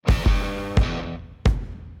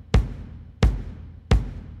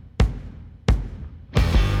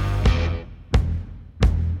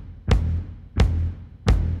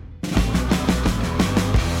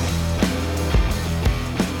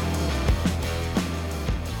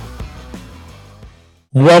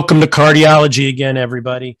Welcome to Cardiology again,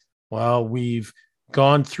 everybody. Well, we've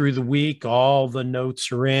gone through the week. All the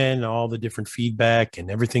notes are in, all the different feedback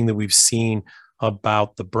and everything that we've seen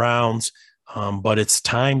about the Browns. But it's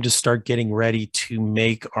time to start getting ready to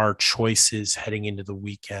make our choices heading into the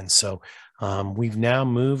weekend. So we've now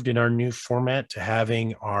moved in our new format to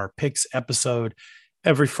having our picks episode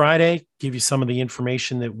every Friday, give you some of the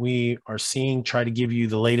information that we are seeing, try to give you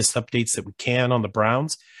the latest updates that we can on the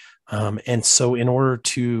Browns. And so in order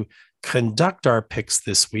to conduct our picks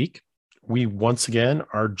this week, we once again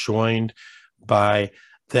are joined by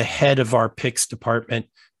the head of our picks department,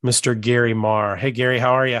 Mr. Gary Marr. Hey, Gary,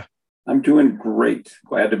 how are you? I'm doing great.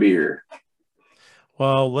 Glad to be here.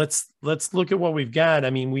 Well, let's look at what we've got. I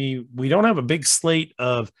mean, we don't have a big slate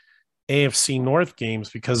of AFC North games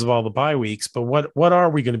because of all the bye weeks, but what are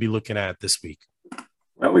we going to be looking at this week?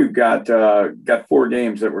 Well, we've got four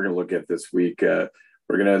games that we're going to look at this week.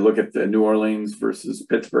 We're going to look at the New Orleans versus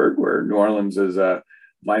Pittsburgh, where New Orleans is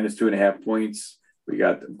minus 2.5 points. We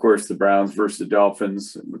got, of course, the Browns versus the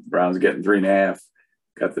Dolphins, with the Browns getting 3.5.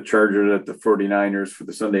 Got the Chargers at the 49ers for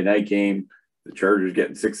the Sunday night game. The Chargers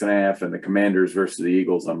getting 6.5, and the Commanders versus the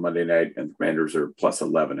Eagles on Monday night, and the Commanders are plus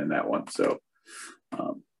 11 in that one. So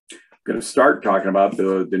I'm going to start talking about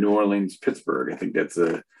the New Orleans Pittsburgh. I think that's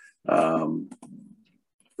the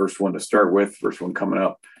first one to start with, first one coming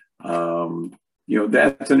up.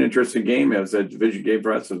 That's an interesting game. As a division game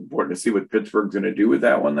for us, it's important to see what Pittsburgh's going to do with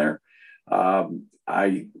that one there.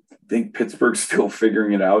 I think Pittsburgh's still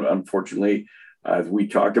figuring it out, unfortunately. As we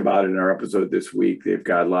talked about in our episode this week, they've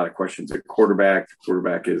got a lot of questions at quarterback. The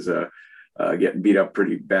quarterback is getting beat up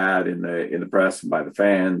pretty bad in the press and by the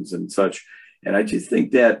fans and such. And I just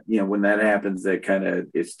think that, when that happens, that kind of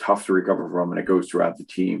it's tough to recover from, and it goes throughout the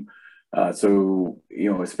team.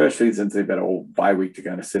 Especially since they've got a whole bye week to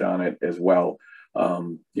kind of sit on it as well.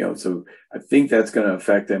 So I think that's going to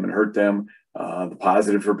affect them and hurt them. The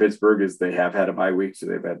positive for Pittsburgh is they have had a bye week, so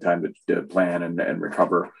they've had time to plan and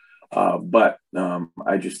recover. But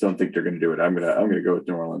I just don't think they're going to do it. I'm gonna go with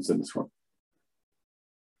New Orleans in this one.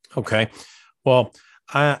 Okay. Well,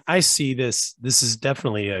 I see this. This is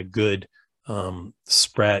definitely a good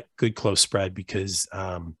spread, good close spread, because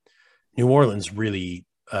New Orleans really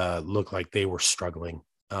looked like they were struggling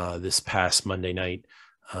this past Monday night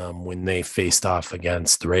when they faced off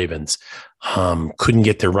against the Ravens. Couldn't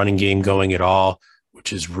get their running game going at all,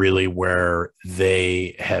 which is really where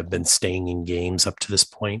they have been staying in games up to this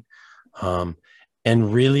point.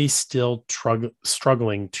 And really still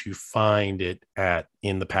struggling to find it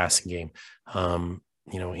in the passing game.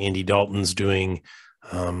 Andy Dalton's doing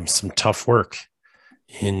some tough work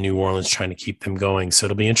in New Orleans trying to keep them going. So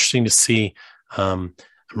it'll be interesting to see. I'm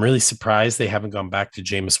really surprised they haven't gone back to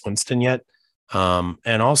Jameis Winston yet.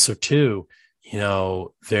 And also too,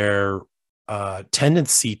 their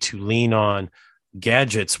tendency to lean on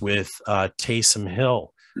gadgets with Taysom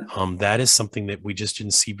Hill. That is something that we just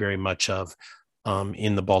didn't see very much of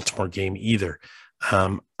in the Baltimore game either.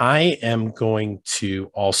 I am going to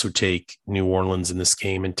also take New Orleans in this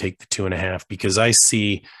game and take the 2.5, because I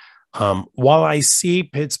see, while I see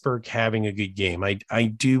Pittsburgh having a good game, I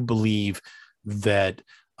do believe that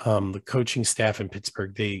the coaching staff in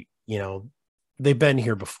Pittsburgh, they've been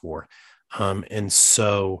here before. And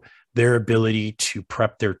so their ability to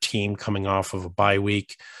prep their team coming off of a bye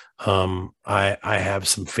week, I have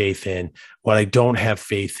some faith in. What I don't have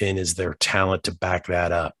faith in is their talent to back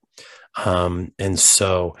that up. And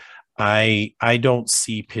so I don't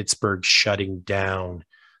see Pittsburgh shutting down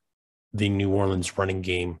the New Orleans running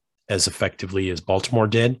game as effectively as Baltimore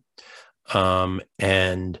did. I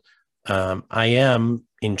am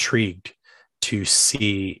intrigued to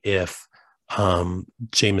see if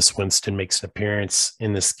Jameis Winston makes an appearance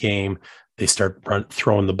in this game. They start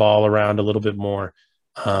throwing the ball around a little bit more.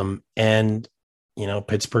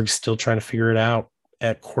 Pittsburgh's still trying to figure it out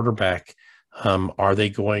at quarterback. Are they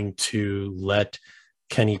going to let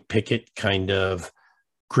Kenny Pickett kind of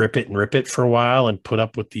grip it and rip it for a while and put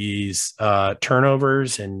up with these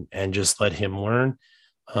turnovers and just let him learn?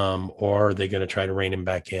 Or are they going to try to rein him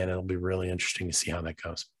back in? It'll be really interesting to see how that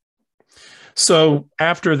goes. So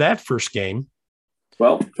after that first game.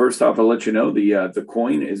 Well, first off, I'll let you know the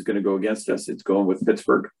coin is going to go against us. It's going with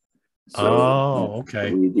Pittsburgh. So,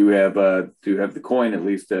 okay. We do have the coin, at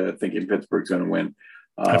least thinking Pittsburgh's going to win.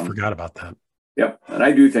 I forgot about that. Yep, and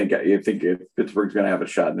I think if Pittsburgh's going to have a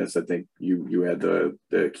shot in this, I think you had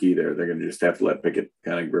the key there. They're going to just have to let Pickett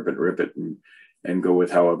kind of rip it, and go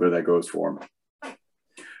with however that goes for them.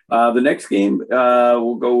 The next game,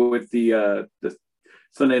 we'll go with the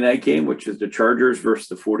Sunday night game, which is the Chargers versus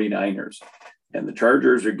the 49ers. And the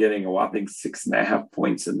Chargers are getting a whopping 6.5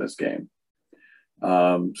 points in this game.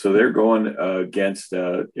 So they're going against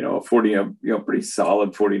a 40, pretty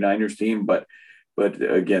solid 49ers team, but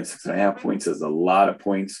again, 6.5 points is a lot of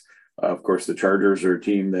points. Of course, the Chargers are a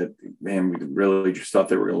team that, man, we really just thought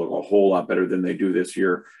they were going to look a whole lot better than they do this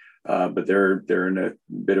year. But they're in a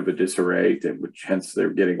bit of a disarray, which hence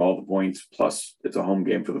they're getting all the points. Plus, it's a home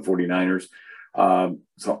game for the 49ers.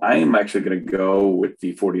 So I am actually going to go with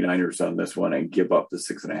the 49ers on this one and give up the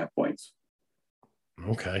 6.5 points.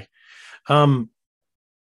 Okay.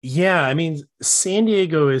 Yeah, I mean, San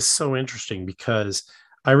Diego is so interesting because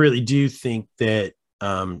I really do think that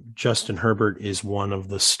Justin Herbert is one of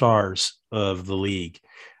the stars of the league.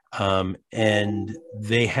 And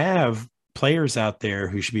they have players out there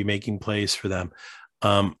who should be making plays for them.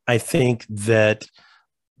 I think that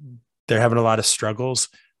they're having a lot of struggles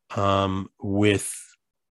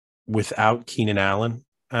without Keenan Allen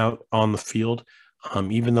out on the field.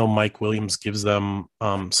 Even though Mike Williams gives them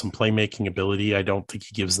some playmaking ability, I don't think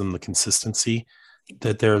he gives them the consistency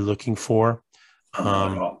that they're looking for.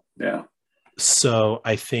 Yeah. So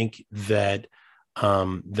I think that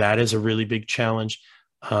that is a really big challenge.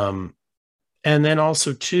 And then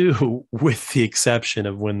also, too, with the exception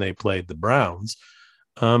of when they played the Browns,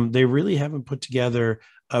 they really haven't put together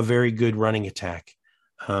a very good running attack.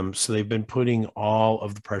 So they've been putting all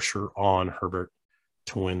of the pressure on Herbert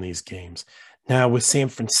to win these games. Now with San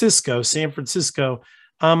Francisco,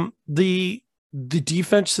 the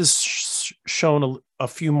defense has shown a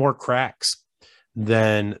few more cracks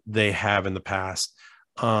than they have in the past.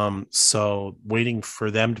 So waiting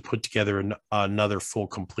for them to put together another full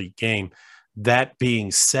complete game. That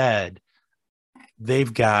being said,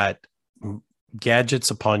 they've got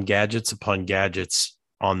gadgets upon gadgets upon gadgets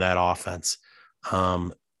on that offense.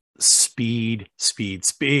 Speed.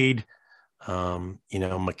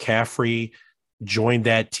 McCaffrey joined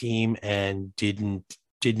that team and didn't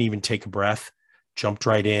even take a breath, jumped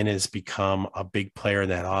right in, has become a big player in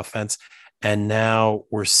that offense. And now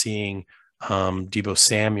we're seeing Deebo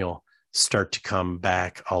Samuel start to come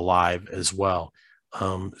back alive as well.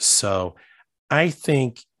 So I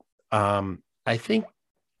think I'm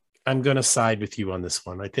going to side with you on this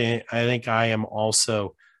one. I think I am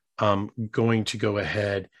also going to go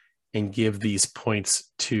ahead and give these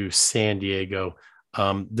points to San Diego.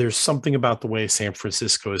 There's something about the way San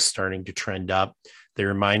Francisco is starting to trend up. They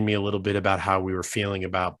remind me a little bit about how we were feeling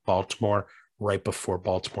about Baltimore right before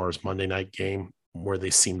Baltimore's Monday night game, where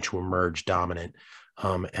they seem to emerge dominant.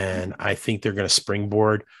 And I think they're going to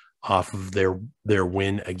springboard off of their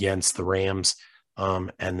win against the Rams.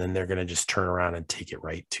 And then they're going to just turn around and take it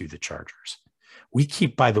right to the Chargers.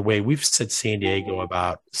 By the way, we've said San Diego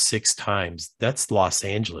about 6 times. That's Los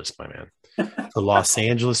Angeles, my man. The Los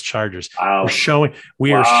Angeles Chargers. Wow.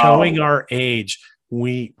 We are showing our age.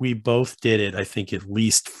 We both did it, I think, at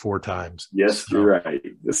least 4 times. Yes, so, you're right.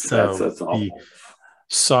 That's awful.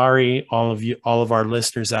 Sorry, all of our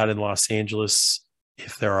listeners out in Los Angeles,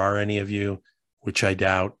 if there are any of you, which I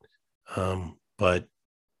doubt. But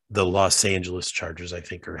the Los Angeles Chargers, I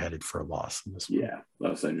think, are headed for a loss in this one. Yeah,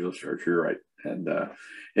 Los Angeles Chargers, you're right. And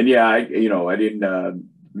yeah, I didn't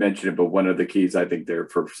mention it, but one of the keys I think there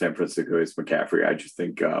for San Francisco is McCaffrey. I just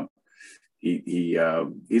think he's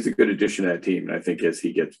a good addition to that team, and I think as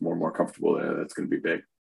he gets more and more comfortable there, that's going to be big.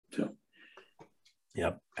 So,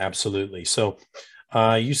 yep, absolutely. So,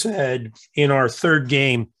 you said in our third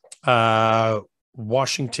game,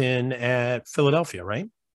 Washington at Philadelphia, right?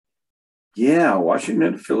 Yeah,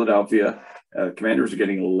 Washington, Philadelphia. Commanders are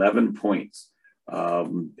getting 11 points.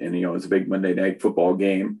 And, it's a big Monday night football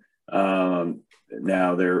game.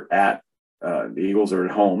 Now they're at the Eagles are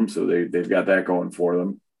at home, so they've got that going for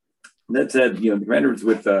them. That said, the Commanders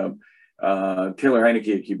with Taylor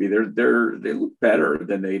Heinicke at QB, they look better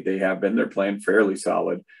than they have been. They're playing fairly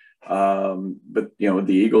solid. But the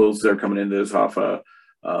Eagles are coming into this off a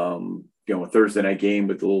Thursday night game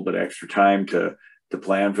with a little bit of extra time to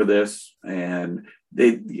plan for this. And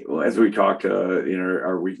they, as we talked in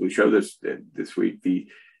our weekly show this week,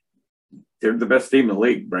 they're the best team in the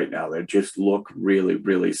league right now. They just look really,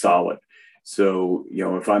 really solid. So,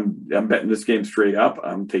 if I'm betting this game straight up,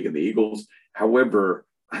 I'm taking the Eagles. However,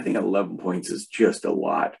 I think 11 points is just a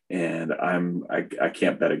lot, and I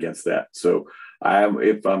can't bet against that. So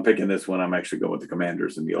if I'm picking this one, I'm actually going with the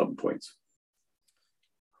Commanders and the 11 points.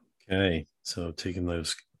 Okay. So taking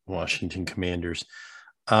those Washington Commanders.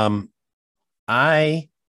 I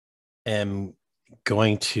am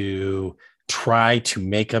going to try to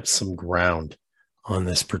make up some ground on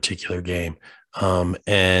this particular game.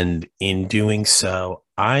 And in doing so,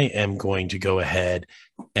 I am going to go ahead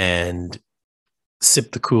and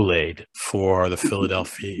sip the Kool-Aid for the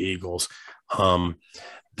Philadelphia Eagles.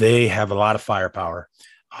 they have a lot of firepower.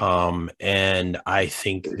 And I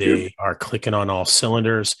think they are clicking on all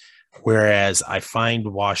cylinders. Whereas I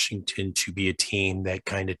find Washington to be a team that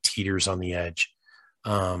kind of teeters on the edge.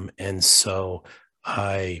 And so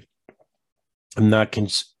I am not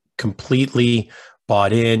completely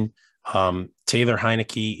bought in. Taylor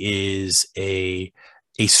Heineke is a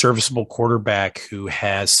serviceable quarterback who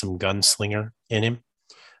has some gunslinger in him.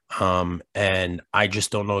 And I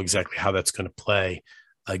just don't know exactly how that's going to play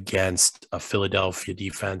against a Philadelphia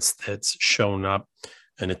defense that's shown up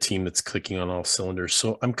and a team that's clicking on all cylinders.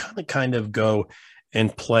 So I'm kind of go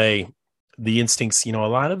and play the instincts. A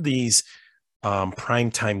lot of these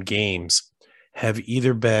primetime games have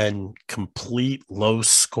either been complete low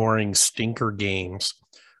scoring stinker games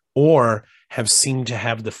or have seemed to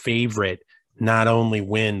have the favorite not only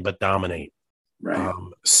win, but dominate. Right.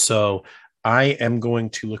 So I am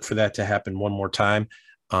going to look for that to happen one more time.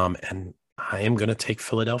 And I am going to take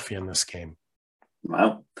Philadelphia in this game.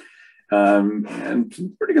 Wow. And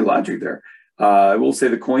some pretty good logic there. I will say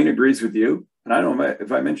the coin agrees with you. And I don't know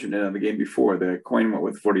if I mentioned it on the game before, the coin went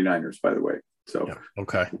with 49ers, by the way. So yeah,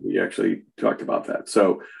 okay, we actually talked about that.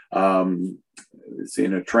 So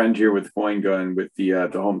seeing a trend here with the coin going with the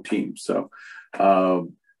home team. So so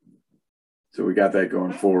we got that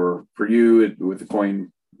going for you with the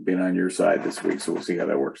coin being on your side this week. So we'll see how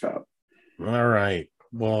that works out. All right.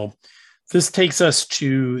 Well, this takes us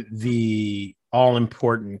to the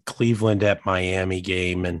all-important Cleveland at Miami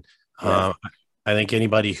game. And I think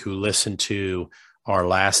anybody who listened to our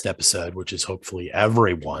last episode, which is hopefully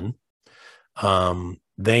everyone,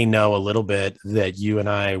 they know a little bit that you and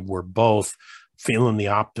I were both feeling the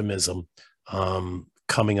optimism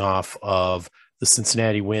coming off of the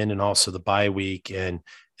Cincinnati win and also the bye week.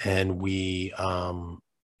 And we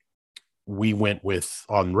went with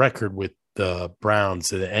on record with the Browns.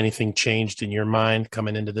 Did anything changed in your mind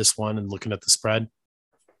coming into this one and looking at the spread?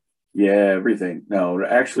 Yeah, everything. No,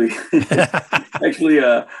 actually,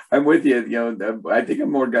 I'm with you. I think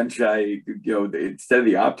I'm more gun shy. Instead of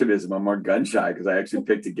the optimism, I'm more gun shy because I actually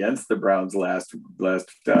picked against the Browns last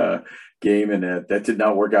game, and that did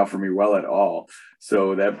not work out for me well at all.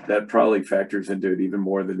 So that probably factors into it even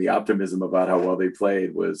more than the optimism about how well they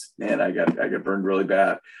played. Was, man, I got burned really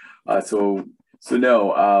bad. So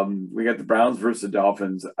no, we got the Browns versus the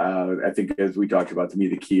Dolphins. I think, as we talked about, to me,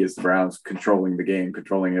 the key is the Browns controlling the game,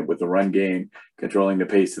 controlling it with the run game, controlling the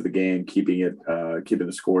pace of the game, keeping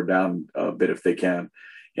the score down a bit if they can.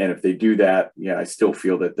 And if they do that, yeah, I still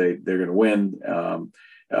feel that they're going to win,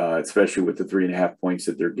 especially with the 3.5 points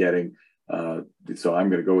that they're getting. So I'm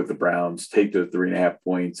going to go with the Browns, take the 3.5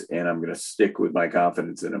 points, and I'm going to stick with my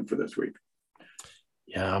confidence in them for this week.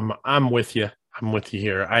 Yeah, I'm with you. I'm with you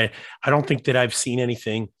here. I don't think that I've seen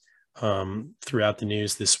anything throughout the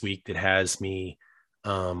news this week that has me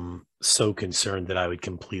so concerned that I would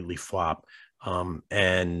completely flop.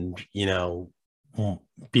 And,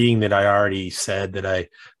 being that I already said that I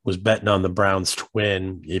was betting on the Browns to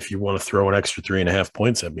win, if you want to throw an extra 3.5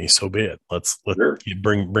 points at me, so be it. Let's sure.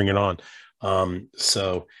 bring it on.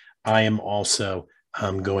 So I am also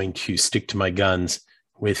going to stick to my guns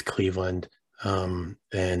with Cleveland. And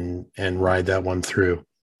ride that one through.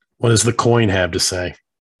 What does the coin have to say?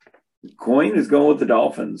 The coin is going with the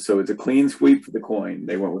Dolphins, so it's a clean sweep for the coin.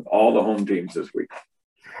 They went with all the home teams this week.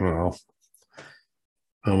 Well,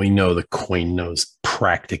 we know the coin knows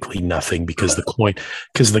practically nothing because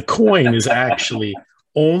the coin is actually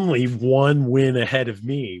only one win ahead of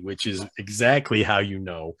me, which is exactly how you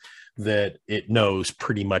know that it knows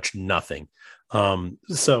pretty much nothing.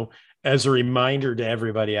 So as a reminder to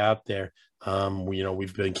everybody out there,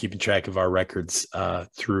 we've been keeping track of our records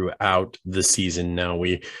throughout the season. Now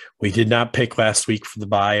we did not pick last week for the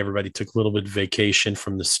bye. Everybody took a little bit of vacation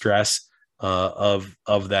from the stress of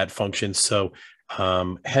that function. So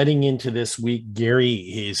heading into this week, Gary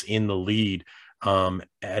is in the lead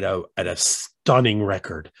at a stunning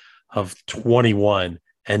record of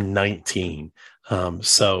 21-19.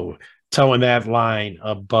 So towing that line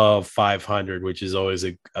above 500, which is always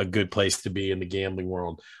a good place to be in the gambling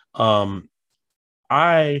world.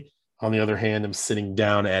 I, on the other hand, am sitting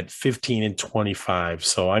down at 15-25.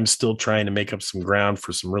 So I'm still trying to make up some ground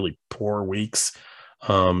for some really poor weeks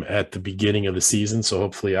at the beginning of the season. So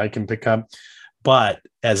hopefully I can pick up. But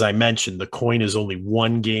as I mentioned, the coin is only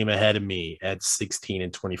one game ahead of me at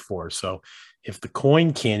 16-24. So if the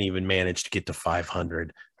coin can't even manage to get to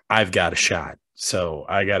 500, I've got a shot. So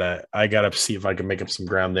I gotta see if I can make up some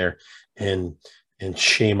ground there, and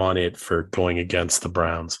shame on it for going against the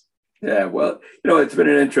Browns. Yeah, well, it's been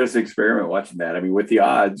an interesting experiment watching that. I mean, with the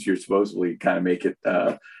odds, you're supposedly kind of make it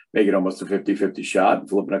make it almost a 50-50 shot.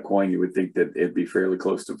 Flipping a coin, you would think that it'd be fairly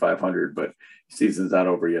close to 500, but season's not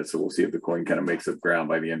over yet. So we'll see if the coin kind of makes up ground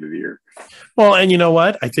by the end of the year. Well, and you know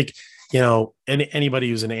what? I think, anybody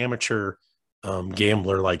who's an amateur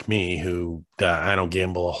gambler like me, who I don't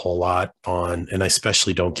gamble a whole lot on, and I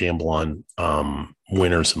especially don't gamble on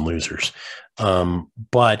winners and losers.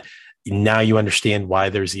 But now you understand why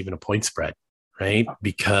there's even a point spread, right?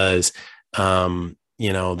 Because,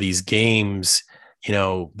 these games,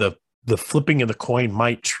 the flipping of the coin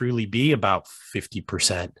might truly be about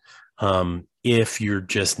 50%. If you're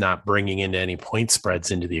just not bringing in any point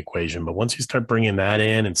spreads into the equation. But once you start bringing that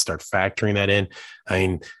in and start factoring that in, I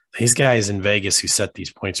mean, these guys in Vegas who set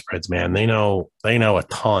these point spreads, man, they know a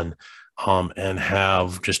ton, and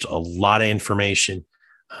have just a lot of information.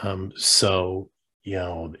 So,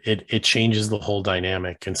 it changes the whole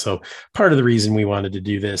dynamic. And so part of the reason we wanted to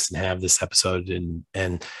do this and have this episode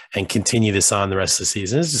and continue this on the rest of the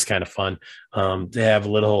season is just kind of fun, to have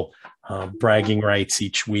a little bragging rights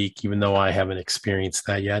each week, even though I haven't experienced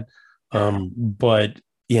that yet. But,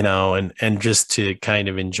 and just to kind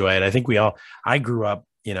of enjoy it. I think I grew up,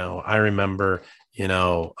 I remember,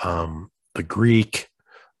 the Greek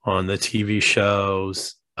on the TV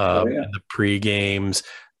shows, the pre-games,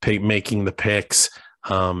 making the picks.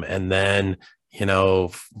 And then,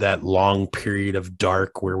 that long period of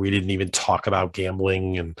dark where we didn't even talk about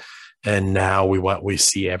gambling, and now we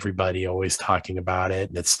see everybody always talking about it,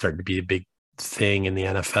 and it's starting to be a big thing in the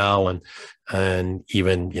NFL, and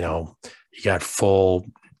even, you got full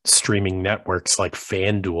streaming networks like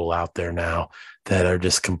FanDuel out there now that are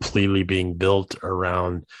just completely being built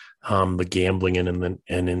around the gambling and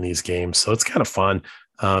in these games. So it's kind of fun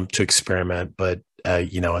to experiment. But,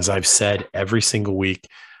 as I've said every single week,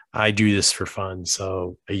 I do this for fun.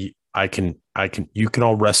 So you can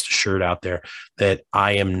all rest assured out there that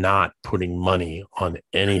I am not putting money on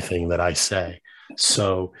anything that I say.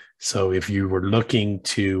 So if you were looking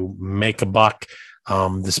to make a buck,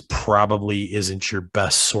 this probably isn't your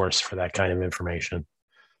best source for that kind of information.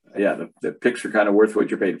 Yeah, the picks are kind of worth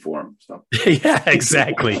what you paid for them. So yeah,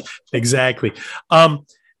 exactly.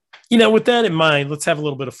 With that in mind, let's have a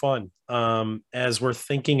little bit of fun as we're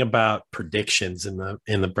thinking about predictions in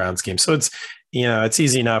the Browns game. So it's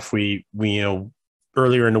easy enough. We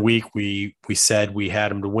earlier in the week we said we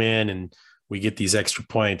had them to win and we get these extra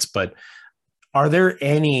points. But are there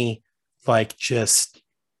any just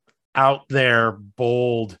out there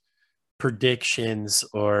bold predictions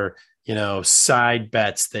or side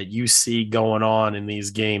bets that you see going on in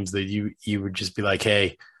these games that you would just be like,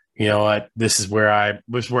 hey, you know what? This is where I'm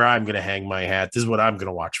going to hang my hat. This is what I'm going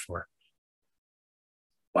to watch for.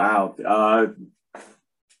 Wow.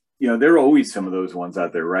 There are always some of those ones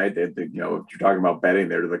out there, right? If you're talking about betting,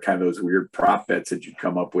 they're the kind of those weird prop bets that you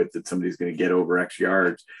come up with that somebody's going to get over X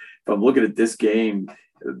yards. If I'm looking at this game,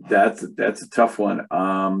 that's a tough one.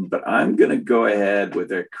 But I'm going to go ahead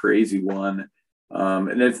with a crazy one.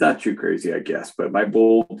 And it's not too crazy, I guess, but my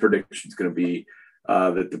bold prediction is going to be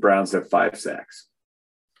that the Browns have 5 sacks.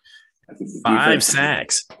 I think 5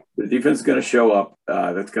 sacks. The defense is going to show up.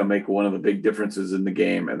 That's going to make one of the big differences in the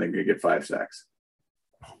game, and they're going to get 5 sacks.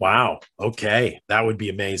 Wow. Okay, that would be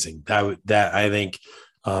amazing. That I think,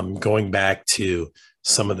 going back to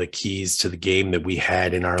some of the keys to the game that we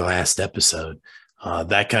had in our last episode,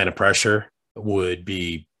 that kind of pressure would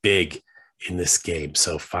be big in this game.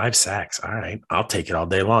 So 5 sacks. All right. I'll take it all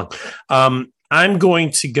day long. I'm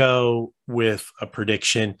going to go with a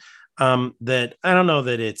prediction that I don't know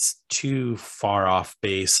that it's too far off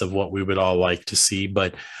base of what we would all like to see,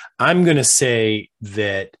 but I'm going to say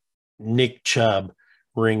that Nick Chubb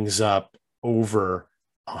rings up over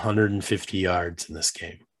 150 yards in this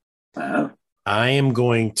game. Wow. I am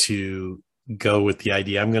going to go with the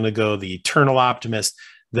idea. I'm going to go the eternal optimist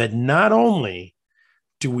that not only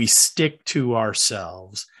do we stick to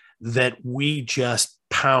ourselves, that we just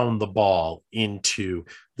pound the ball into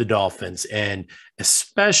the Dolphins. And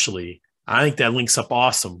especially, I think that links up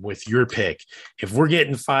awesome with your pick. If we're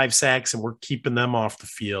getting 5 sacks and we're keeping them off the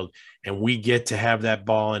field and we get to have that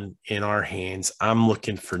ball in our hands, I'm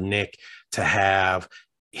looking for Nick to have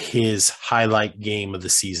his highlight game of the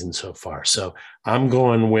season so far. So I'm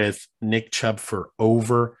going with Nick Chubb for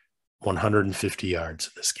over 150 yards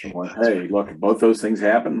in this game. Well, hey, look, if both those things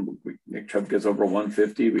happen, Nick Chubb gets over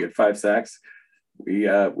 150, we get 5 sacks,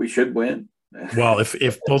 we should win. Well,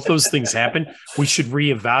 if both those things happen, we should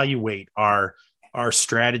reevaluate our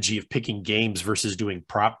strategy of picking games versus doing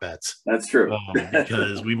prop bets. That's true.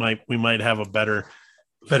 Because we might have a better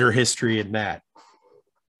history in that.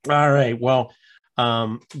 All right. Well,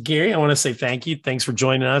 Gary, I want to say thank you. Thanks for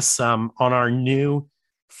joining us on our new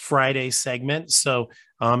Friday segment. So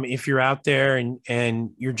If you're out there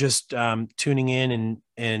and you're just tuning in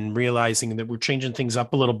and realizing that we're changing things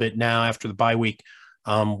up a little bit now after the bye week,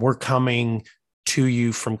 we're coming to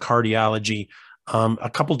you from Cardiology a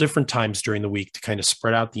couple different times during the week to kind of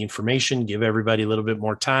spread out the information, give everybody a little bit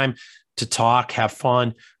more time to talk, have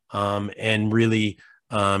fun, and really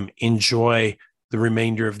enjoy the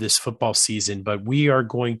remainder of this football season. But we are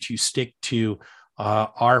going to stick to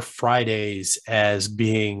our Fridays as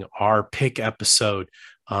being our pick episode.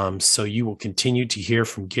 So you will continue to hear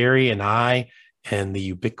from Gary and I and the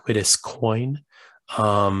ubiquitous Coin.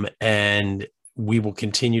 And we will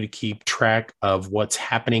continue to keep track of what's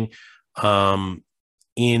happening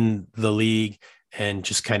in the league and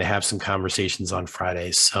just kind of have some conversations on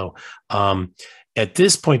Fridays. So at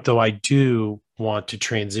this point, though, I do want to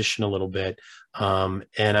transition a little bit. And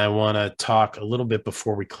I want to talk a little bit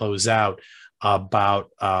before we close out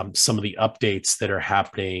about some of the updates that are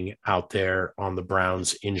happening out there on the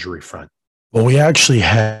Browns injury front. Well, we actually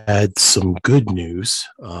had some good news,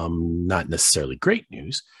 not necessarily great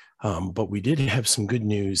news, but we did have some good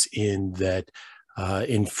news in that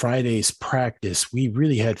in Friday's practice, we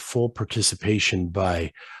really had full participation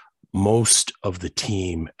by most of the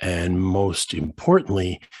team. And most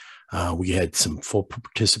importantly, we had some full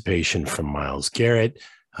participation from Myles Garrett.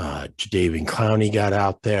 Jadeveon Clowney got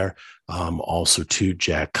out there. Also, too,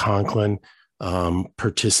 Jack Conklin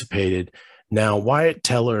participated. Now, Wyatt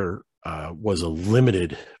Teller was a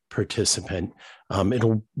limited participant.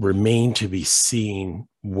 It'll remain to be seen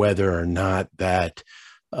whether or not that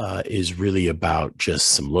is really about just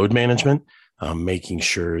some load management, making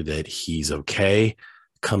sure that he's okay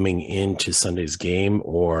coming into Sunday's game,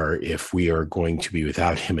 or if we are going to be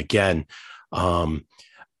without him again.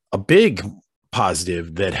 A big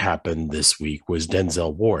positive that happened this week was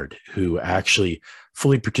Denzel Ward, who actually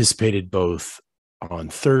fully participated both on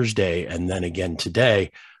Thursday and then again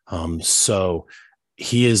today. So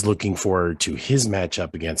he is looking forward to his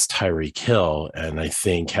matchup against Tyreek Hill. And I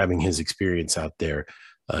think having his experience out there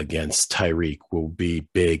against Tyreek will be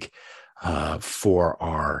big for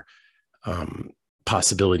our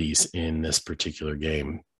possibilities in this particular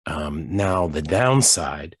game. Now, the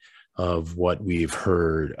downside of what we've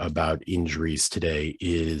heard about injuries today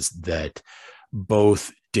is that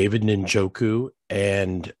both David Njoku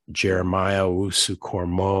and Jeremiah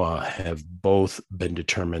Owusu-Koramoah have both been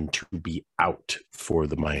determined to be out for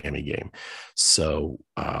the Miami game. So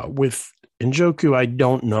with Njoku, I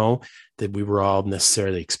don't know that we were all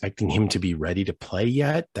necessarily expecting him to be ready to play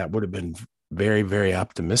yet. That would have been very, very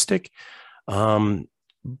optimistic.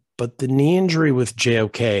 But the knee injury with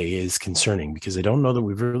JOK is concerning because I don't know that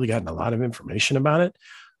we've really gotten a lot of information about it.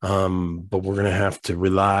 But we're going to have to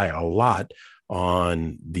rely a lot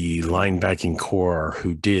on the linebacking core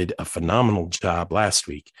who did a phenomenal job last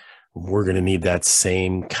week. We're going to need that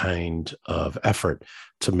same kind of effort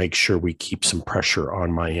to make sure we keep some pressure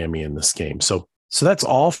on Miami in this game. So that's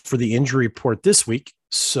all for the injury report this week.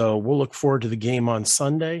 So we'll look forward to the game on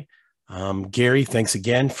Sunday. Gary, thanks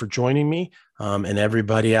again for joining me. And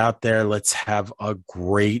everybody out there, let's have a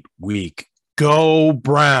great week. Go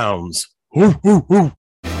Browns. Woo, woo, woo.